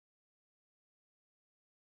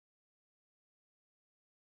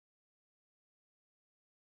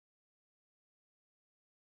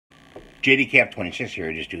JDCap26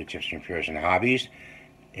 here, just do tips and repairs and hobbies.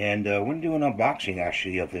 And we're going to do an unboxing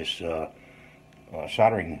actually of this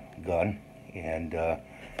soldering gun. And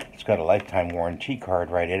it's got a lifetime warranty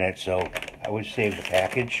card right in it, so I would save the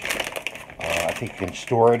package. I think you can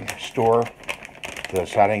store the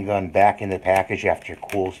soldering gun back in the package after it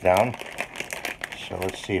cools down. So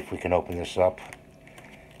let's see if we can open this up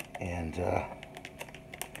and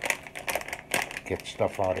get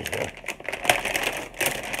stuff out of here.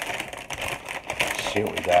 Let's see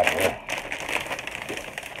what we got here.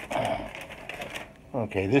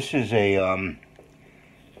 Okay, this is a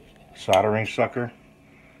soldering sucker.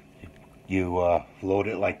 You load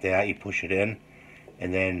it like that, you push it in,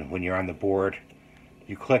 and then when you're on the board,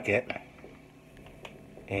 you click it,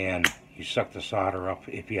 and you suck the solder up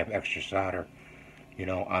if you have extra solder, you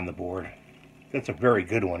know, on the board. That's a very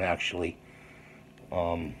good one, actually.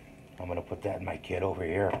 I'm going to put that in my kit over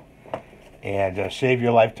here. And save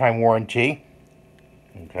your lifetime warranty.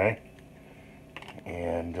 Okay.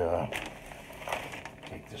 And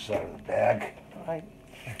take this out of the bag. Right.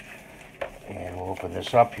 And we'll open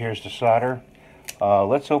this up. Here's the solder.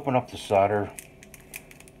 Let's open up the solder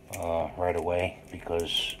right away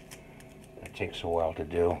because it takes a while to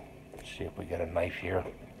do. Let's see if we got a knife here.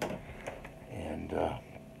 And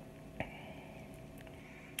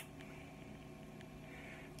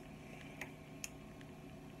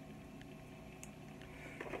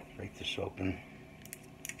break this open.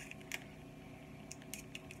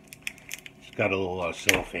 It's got a little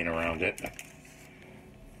cellophane around it.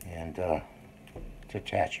 And it's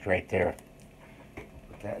attached right there.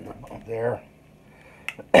 Put that in the there.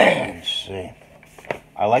 Let's see.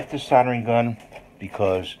 I like the soldering gun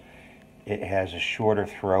because it has a shorter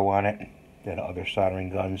throw on it than other soldering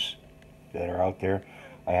guns that are out there.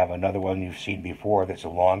 I have another one you've seen before that's a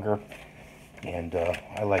longer, and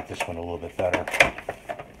I like this one a little bit better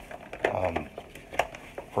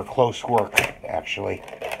for close work, actually.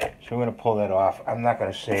 So we're going to pull that off. I'm not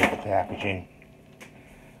going to save the packaging.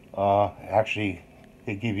 Actually,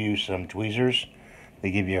 they give you some tweezers. They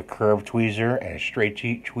give you a curved tweezer and a straight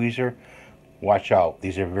tweezer. Watch out.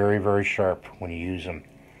 These are very, very sharp when you use them.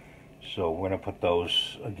 So we're going to put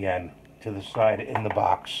those, again, to the side in the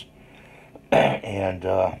box. And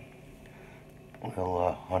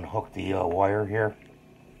we'll unhook the wire here.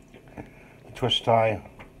 The twist tie,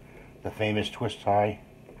 the famous twist tie.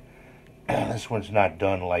 This one's not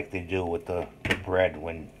done like they do with the bread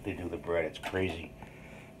when they do the bread. It's crazy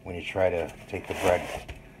when you try to take the bread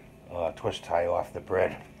twist tie off the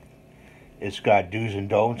bread. It's got do's and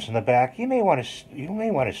don'ts in the back. You may want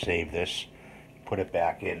to save this, put it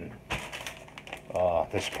back in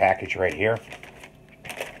this package right here,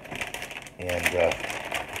 and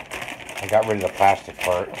I got rid of the plastic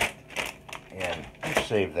part and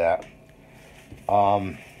save that.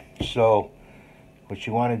 So what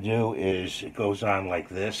you want to do is it goes on like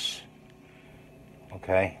this,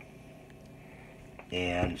 okay,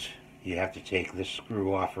 and you have to take this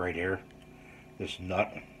screw off right here, this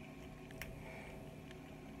nut.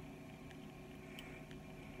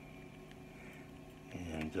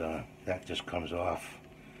 And that just comes off.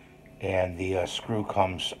 And the screw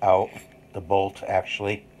comes out, the bolt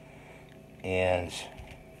actually. And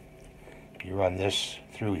you run this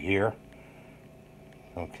through here.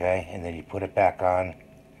 Okay, and then you put it back on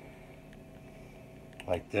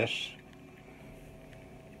like this.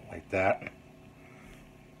 Like that.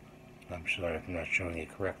 I'm sorry if I'm not showing it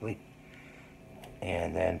correctly.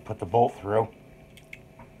 And then put the bolt through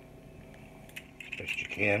as best you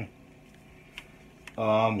can.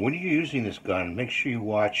 When you're using this gun, make sure you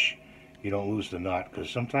watch you don't lose the nut, because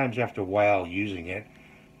sometimes after a while using it,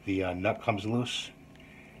 the nut comes loose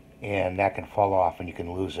and that can fall off and you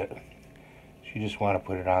can lose it. So you just want to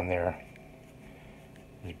put it on there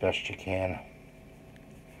as best you can.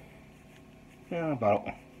 Yeah, about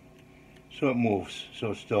so it moves,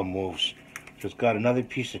 so it still moves. So it's got another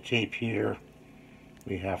piece of tape here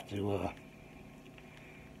we have to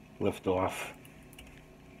lift off.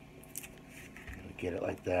 Get it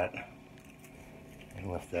like that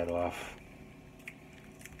and lift that off.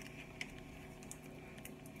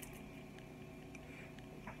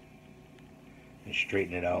 And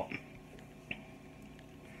straighten it out.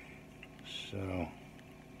 So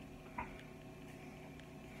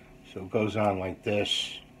it goes on like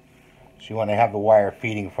this. So you want to have the wire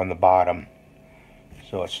feeding from the bottom.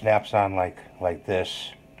 So it snaps on like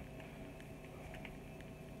this.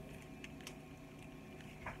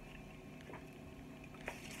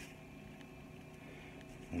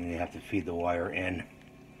 And you have to feed the wire in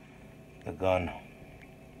the gun.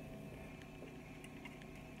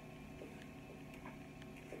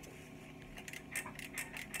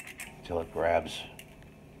 till it grabs.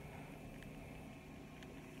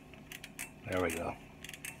 There we go.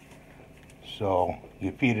 So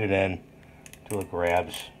you feed it in till it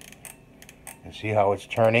grabs, and see how it's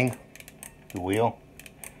turning the wheel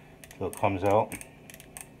till it comes out.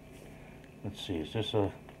 Let's see, is this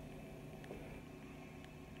a...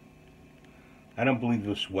 I don't believe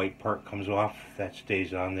this white part comes off. That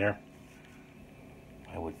stays on there.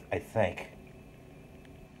 I think.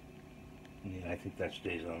 Yeah, I think that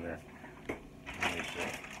stays on there. Let me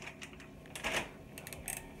see.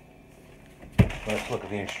 Let's look at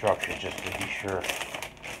the instructions just to be sure.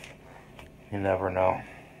 You never know.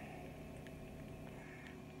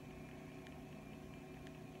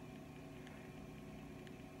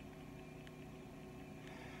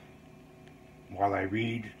 While I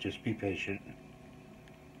read, just be patient.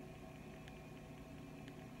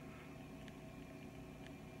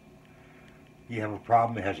 If you have a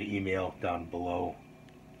problem, it has an email down below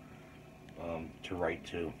to write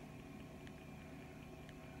to.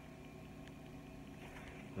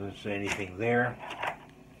 Doesn't say anything there.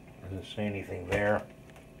 Doesn't say anything there.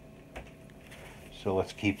 So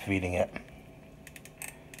let's keep feeding it.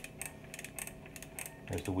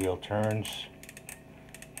 As the wheel turns.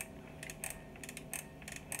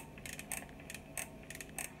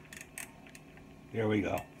 There we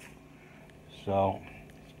go. So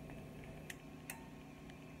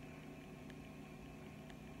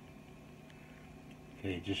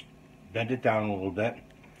okay, just bend it down a little bit,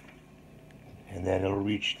 and then it'll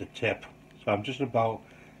reach the tip. So I'm just about,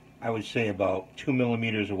 I would say about 2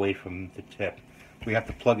 millimeters away from the tip. We have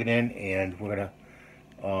to plug it in, and we're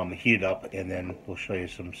gonna heat it up, and then we'll show you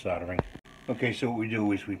some soldering. Okay, so what we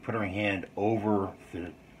do is we put our hand over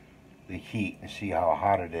the heat and see how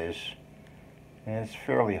hot it is. And it's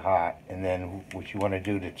fairly hot, and then what you want to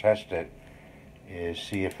do to test it is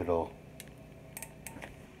see if it'll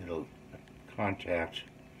contact,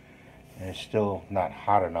 and it's still not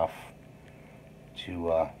hot enough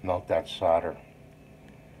to melt that solder.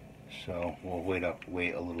 So we'll wait a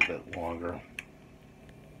little bit longer.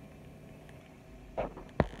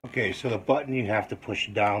 Okay, so the button you have to push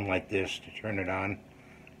down like this to turn it on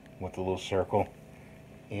with the little circle,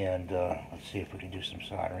 and let's see if we can do some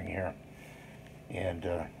soldering here. And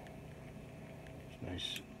it's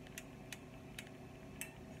nice.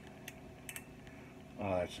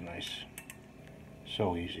 Oh, that's nice.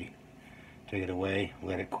 So easy. Take it away,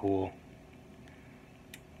 let it cool.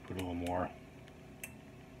 Put a little more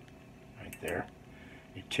right there.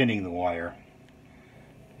 You're tinning the wire,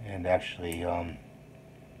 and actually that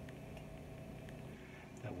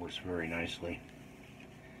works very nicely.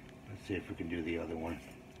 Let's see if we can do the other one.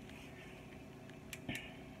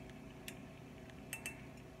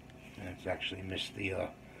 It's actually missed the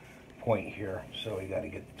point here, so we got to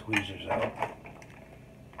get the tweezers out.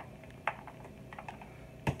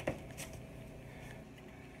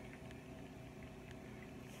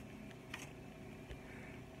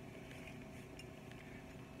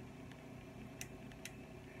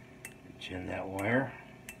 Tin that wire.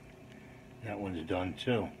 That one's done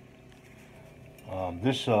too.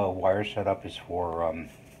 This wire setup is for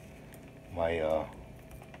my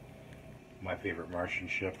favorite Martian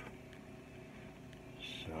ship.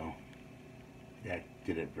 So that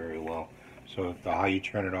did it very well. So how you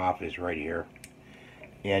turn it off is right here,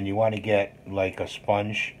 and you want to get like a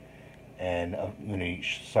sponge, and you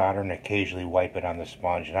solder and occasionally wipe it on the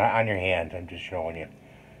sponge, not on your hand. I'm just showing you.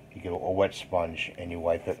 You get a wet sponge and you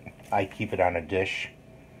wipe it. I keep it on a dish.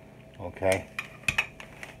 Okay.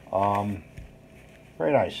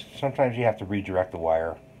 Very nice. Sometimes you have to redirect the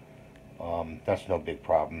wire. That's no big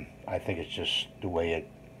problem. I think it's just the way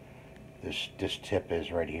this tip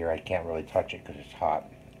is right here. I can't really touch it because it's hot.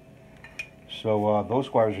 So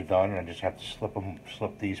those wires are done, and I just have to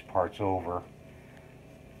slip these parts over.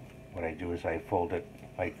 What I do is I fold it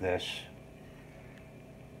like this.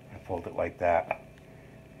 I fold it like that,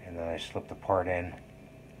 and then I slip the part in.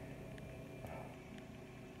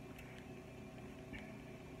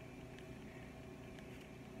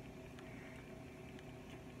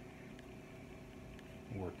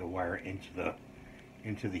 Work the wire into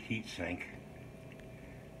the heat sink.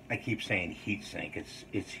 I keep saying heat sink.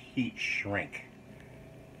 It's heat shrink.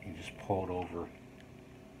 You just pull it over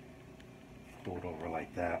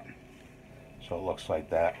like that, so it looks like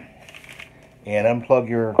that. And unplug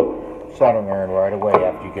your soldering iron right away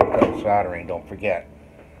after you get done soldering. Don't forget.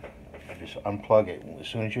 Just unplug it as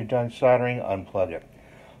soon as you're done soldering. Unplug it.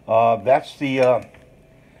 That's the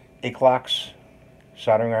Newacalox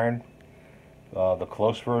soldering iron, the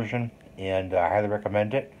close version, and I highly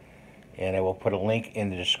recommend it. And I will put a link in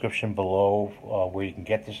the description below where you can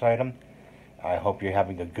get this item. I hope you're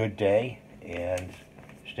having a good day, and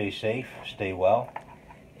stay safe, stay well,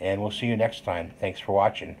 and we'll see you next time. Thanks for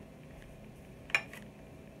watching.